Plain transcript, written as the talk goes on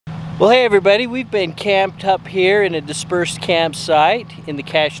Well, hey everybody, we've been camped up here in a dispersed campsite in the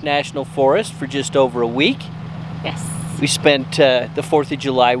Cache National Forest for just over a week. Yes. We spent the 4th of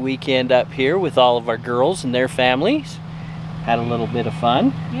July weekend up here with all of our girls and their families. Had a little bit of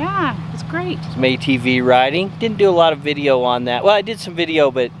fun. Yeah, it was great. Some ATV riding. Didn't do a lot of video on that. Well, I did some video,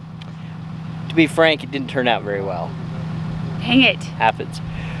 but to be frank, it didn't turn out very well. Dang it. Happens.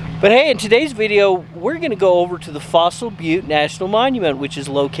 But hey, in today's video, we're going to go over to the Fossil Butte National Monument, which is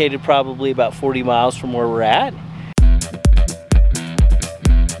located probably about 40 miles from where we're at.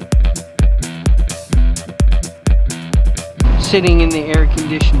 Sitting in the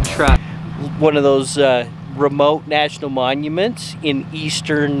air-conditioned truck. One of those remote national monuments in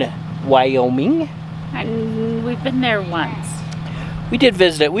eastern Wyoming. And we've been there once. We did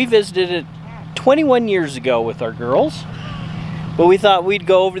visit it. We visited it 21 years ago with our girls. But we thought we'd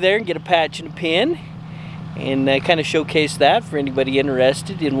go over there and get a patch and a pin and kind of showcase that for anybody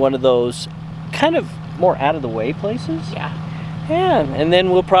interested in one of those kind of more out-of-the-way places. Yeah. Yeah, and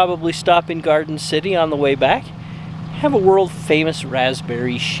then we'll probably stop in Garden City on the way back. Have a world-famous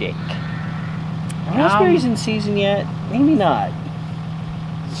raspberry shake. Are raspberries in season yet? Maybe not.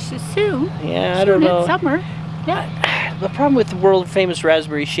 Soon. Yeah, I don't know. It's summer. Yeah. The problem with the world-famous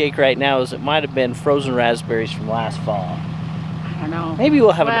raspberry shake right now is it might have been frozen raspberries from last fall. I don't know. Maybe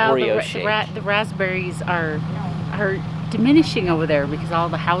we'll have an Oreo shake. The raspberries are diminishing over there because of all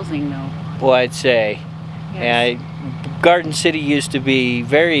the housing, though. Boy, I'd say. Yes. Yeah, Garden City used to be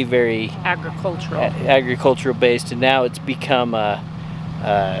very, very agricultural based, and now it's become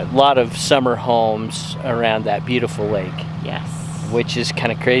a lot of summer homes around that beautiful lake. Yes. Which is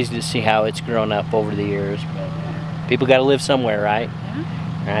kind of crazy to see how it's grown up over the years. But people got to live somewhere, right?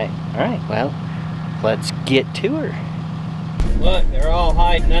 Yeah. All right. Well, let's get to her. Look, they're all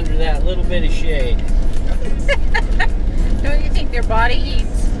hiding under that little bit of shade. Don't you think their body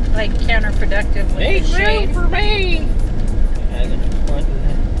heat's like counterproductive with the shade? For me! It's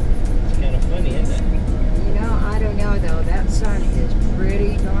kind of funny, isn't it? You know, I don't know though. That sun is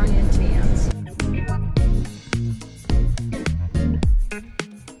pretty darn intense.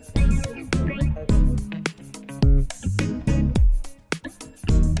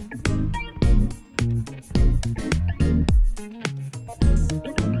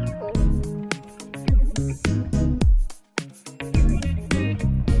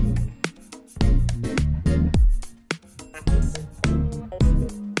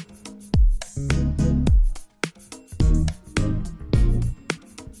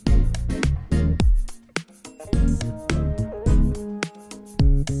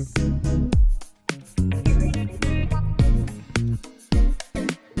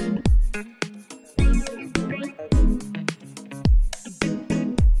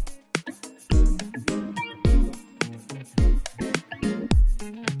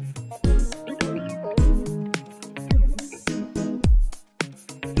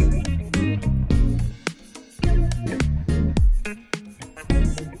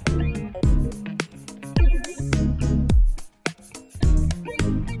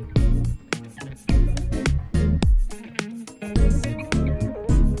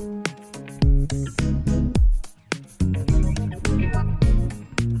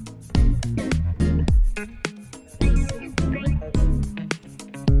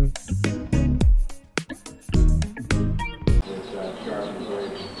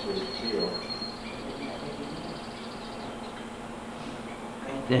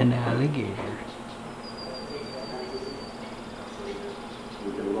 An alligator.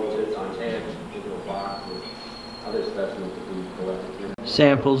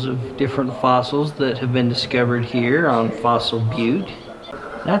 Samples of different fossils that have been discovered here on Fossil Butte.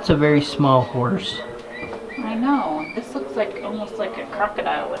 That's a very small horse. I know. This looks like almost like a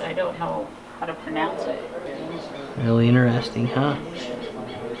crocodile, but I don't know how to pronounce it. Really interesting, huh?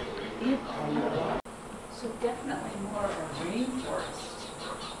 So definitely more of a rainforest.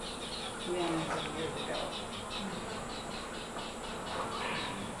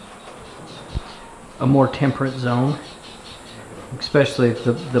 A more temperate zone, especially if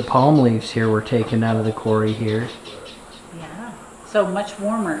the palm leaves here were taken out of the quarry here. Yeah, so much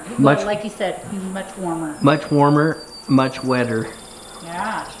warmer. Much, like you said, much warmer. Much warmer, much wetter.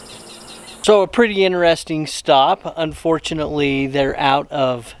 Yeah. So a pretty interesting stop. Unfortunately, they're out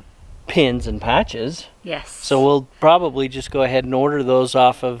of pins and patches. Yes. So we'll probably just go ahead and order those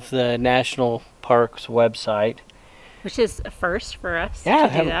off of the National Park's website. Which is a first for us to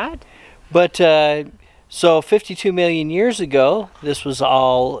do that. But so 52 million years ago, this was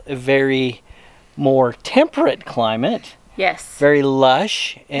all a very more temperate climate. Yes. Very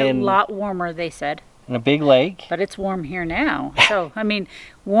lush and a lot warmer, they said. And a big lake. But it's warm here now. So, I mean,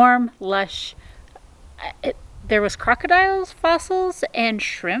 warm, lush. There was crocodiles fossils and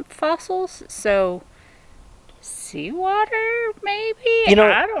shrimp fossils. So, seawater maybe? You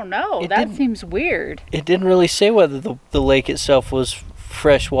know, I don't know. That seems weird. It didn't really say whether the lake itself was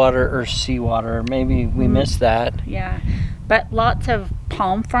freshwater or seawater. Maybe we missed that. Yeah. But lots of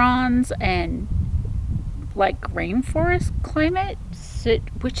palm fronds and like rainforest climate,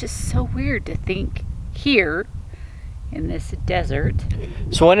 which is so weird to think here in this desert.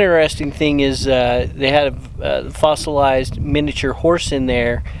 So one interesting thing is they had a fossilized miniature horse in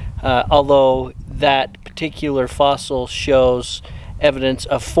there, although that particular fossil shows evidence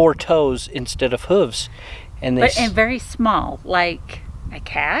of 4 toes instead of hooves. And very small, like a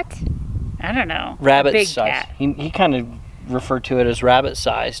cat? I don't know. Rabbit big sized. Cat. He kind of referred to it as rabbit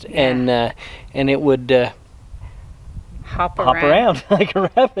sized. Yeah. And it would hop around like a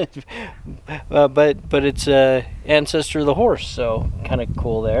rabbit, but it's a ancestor of the horse, so kind of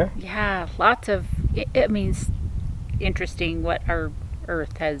cool there. Yeah, lots of. It means interesting what our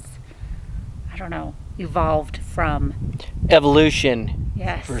Earth has, I don't know, evolved from. Evolution.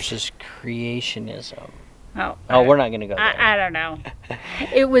 Yes. Versus creationism. Oh, we're not going to go there. I don't know.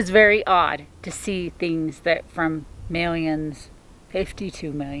 It was very odd to see things that from millions,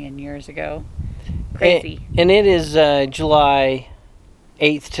 52 million years ago. Crazy. And it is July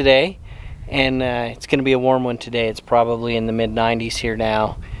 8th today, and it's going to be a warm one today. It's probably in the mid-90s here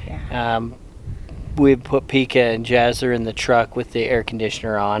now. Yeah. We've put Pika and Jazzer in the truck with the air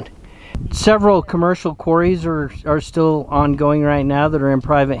conditioner on. Several commercial quarries are still ongoing right now that are in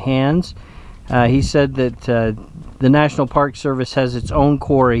private hands. He said that the National Park Service has its own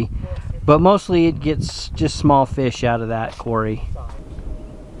quarry, but mostly it gets just small fish out of that quarry.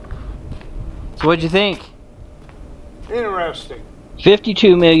 So what'd you think? Interesting.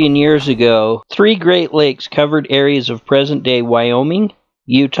 52 million years ago, 3 Great Lakes covered areas of present-day Wyoming,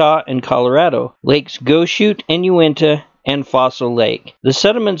 Utah, and Colorado. Lakes Goshute and Uinta and Fossil Lake. The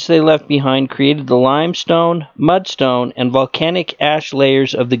sediments they left behind created the limestone, mudstone, and volcanic ash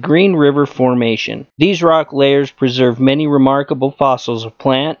layers of the Green River Formation. These rock layers preserve many remarkable fossils of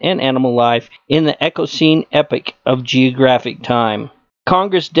plant and animal life in the Ecocene epoch of geographic time.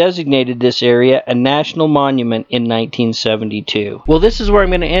 Congress designated this area a national monument in 1972. Well, this is where I'm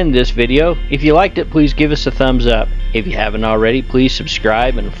going to end this video. If you liked it, please give us a thumbs up. If you haven't already, please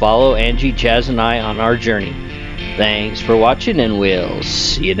subscribe and follow Angie, Chaz, and I on our journey. Thanks for watching, and we'll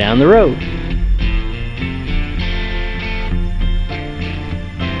see you down the road.